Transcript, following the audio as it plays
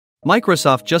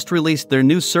Microsoft just released their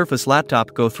new Surface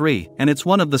Laptop Go 3, and it's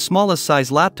one of the smallest size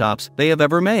laptops they have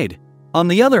ever made. On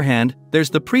the other hand,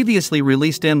 there's the previously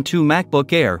released M2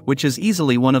 MacBook Air, which is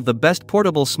easily one of the best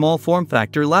portable small form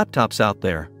factor laptops out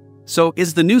there. So,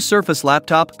 is the new Surface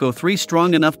Laptop Go 3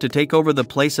 strong enough to take over the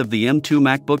place of the M2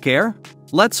 MacBook Air?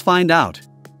 Let's find out.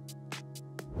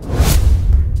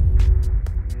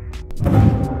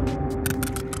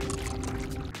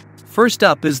 First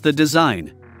up is the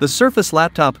design. The Surface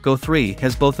Laptop Go 3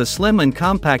 has both a slim and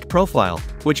compact profile,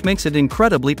 which makes it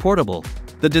incredibly portable.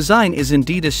 The design is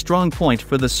indeed a strong point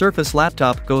for the Surface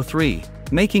Laptop Go 3,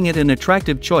 making it an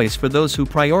attractive choice for those who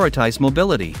prioritize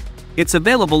mobility. It's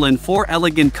available in 4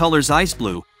 elegant colors: ice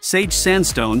blue, sage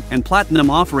sandstone, and platinum,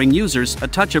 offering users a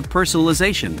touch of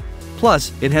personalization.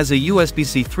 Plus, it has a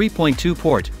USB-C 3.2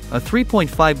 port, a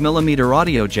 3.5mm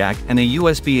audio jack, and a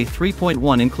USB-A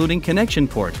 3.1 including connection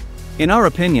port. In our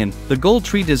opinion, the Gold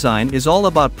Tree design is all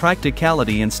about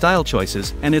practicality and style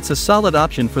choices, and it's a solid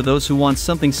option for those who want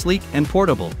something sleek and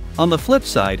portable. On the flip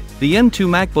side, the M2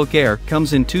 MacBook Air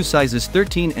comes in 2 sizes,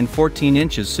 13 and 14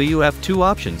 inches, so you have 2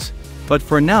 options. But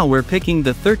for now we're picking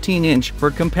the 13-inch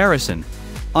for comparison.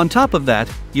 On top of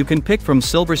that, you can pick from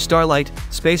silver starlight,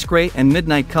 space gray, and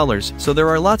midnight colors, so there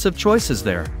are lots of choices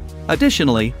there.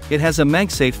 Additionally, it has a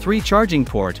MagSafe 3 charging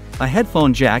port, a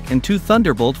headphone jack, and 2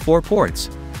 Thunderbolt 4 ports.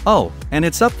 Oh, and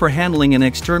it's up for handling an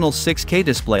external 6K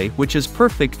display, which is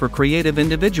perfect for creative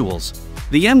individuals.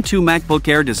 The M2 MacBook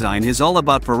Air design is all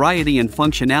about variety and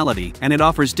functionality, and it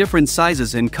offers different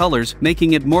sizes and colors,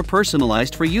 making it more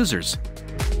personalized for users.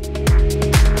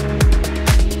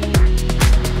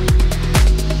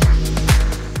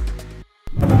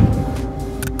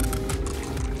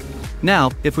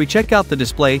 Now, if we check out the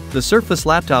display, the Surface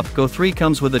Laptop Go 3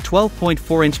 comes with a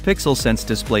 12.4-inch PixelSense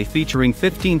display featuring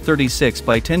 1536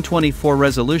 by 1024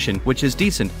 resolution, which is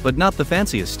decent, but not the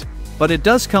fanciest. But it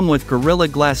does come with Gorilla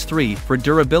Glass 3 for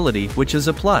durability, which is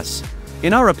a plus.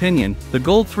 In our opinion, the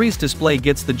Gold 3's display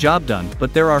gets the job done,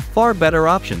 but there are far better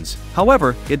options.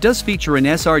 However, it does feature an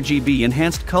sRGB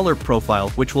enhanced color profile,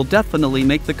 which will definitely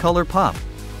make the color pop.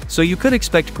 So you could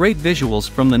expect great visuals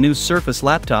from the new Surface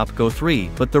Laptop Go 3,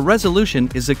 but the resolution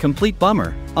is a complete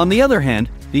bummer. On the other hand,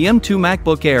 the M2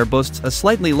 MacBook Air boasts a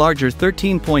slightly larger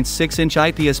 13.6-inch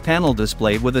IPS panel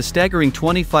display with a staggering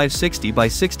 2560 by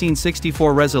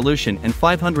 1664 resolution and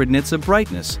 500 nits of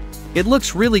brightness. It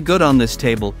looks really good on this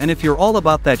table, and if you're all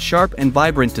about that sharp and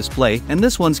vibrant display, and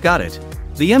this one's got it.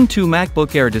 The M2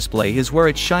 MacBook Air display is where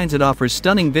it shines. It offers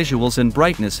stunning visuals and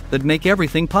brightness that make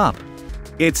everything pop.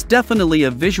 It's definitely a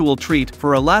visual treat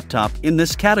for a laptop in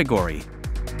this category.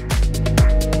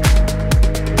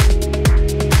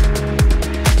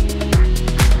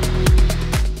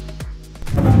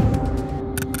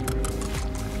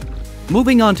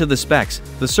 Moving on to the specs,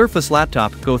 the Surface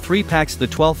Laptop Go 3 packs the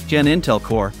 12th Gen Intel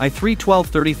Core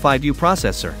i3-1235U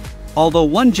processor, although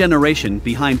one generation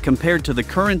behind compared to the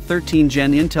current 13th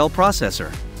Gen Intel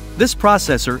processor. This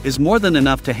processor is more than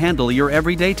enough to handle your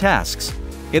everyday tasks.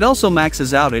 It also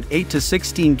maxes out at 8 to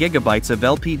 16 GB of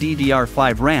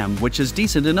LPDDR5 RAM, which is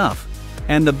decent enough.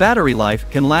 And the battery life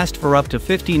can last for up to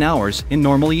 15 hours in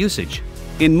normal usage.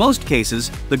 In most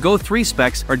cases, the Go 3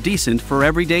 specs are decent for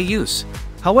everyday use.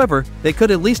 However, they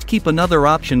could at least keep another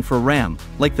option for RAM,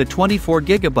 like the 24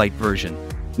 GB version.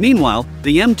 Meanwhile,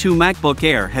 the M2 MacBook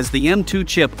Air has the M2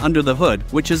 chip under the hood,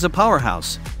 which is a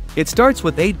powerhouse. It starts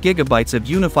with 8 GB of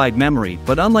unified memory,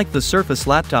 but unlike the Surface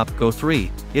Laptop Go 3,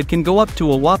 it can go up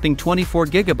to a whopping 24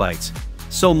 GB.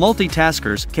 So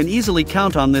multitaskers can easily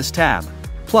count on this tab.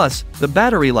 Plus, the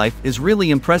battery life is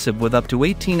really impressive with up to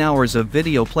 18 hours of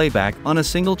video playback on a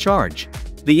single charge.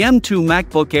 The M2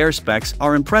 MacBook Air specs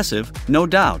are impressive, no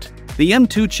doubt. The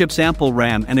M2 chip's ample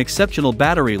RAM and exceptional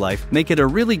battery life make it a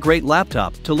really great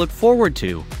laptop to look forward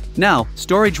to. Now,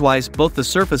 storage-wise, both the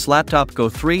Surface Laptop Go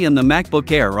 3 and the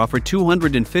MacBook Air offer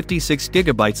 256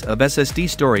 GB of SSD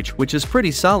storage, which is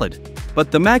pretty solid.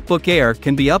 But the MacBook Air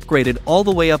can be upgraded all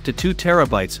the way up to 2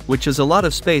 TB, which is a lot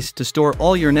of space to store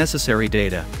all your necessary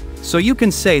data. So you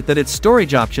can say that its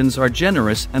storage options are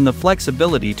generous, and the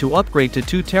flexibility to upgrade to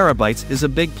 2 TB is a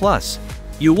big plus.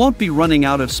 You won't be running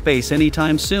out of space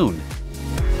anytime soon.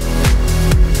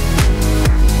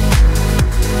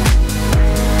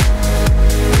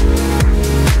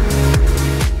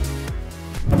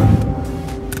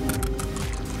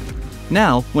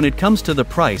 Now, when it comes to the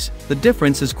price, the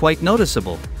difference is quite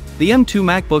noticeable. The M2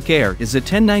 MacBook Air is a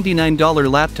 $1,099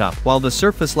 laptop, while the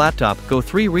Surface Laptop Go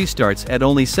 3 restarts at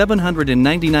only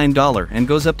 $799 and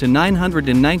goes up to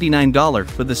 $999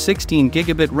 for the 16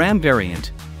 GB RAM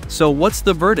variant. So what's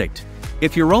the verdict?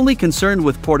 If you're only concerned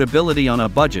with portability on a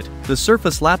budget, the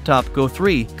Surface Laptop Go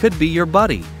 3 could be your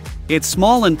buddy. It's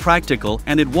small and practical,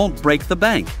 and it won't break the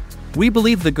bank. We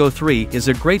believe the Go 3 is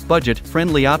a great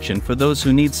budget-friendly option for those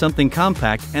who need something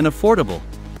compact and affordable.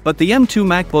 But the M2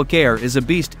 MacBook Air is a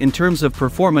beast in terms of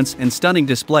performance and stunning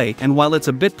display, and while it's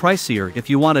a bit pricier if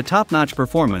you want a top-notch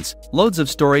performance, loads of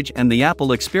storage and the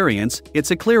Apple experience, it's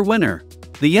a clear winner.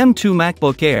 The M2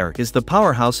 MacBook Air is the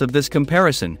powerhouse of this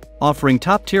comparison, offering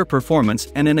top-tier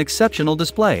performance and an exceptional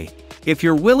display. If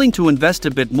you're willing to invest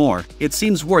a bit more, it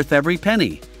seems worth every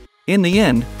penny. In the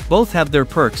end, both have their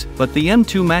perks, but the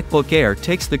M2 MacBook Air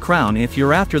takes the crown if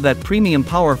you're after that premium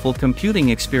powerful computing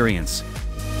experience.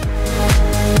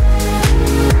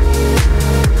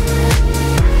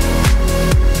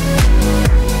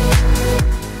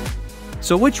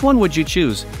 So which one would you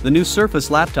choose, the new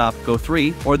Surface Laptop Go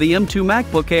 3 or the M2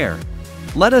 MacBook Air?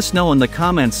 Let us know in the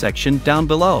comments section down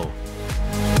below.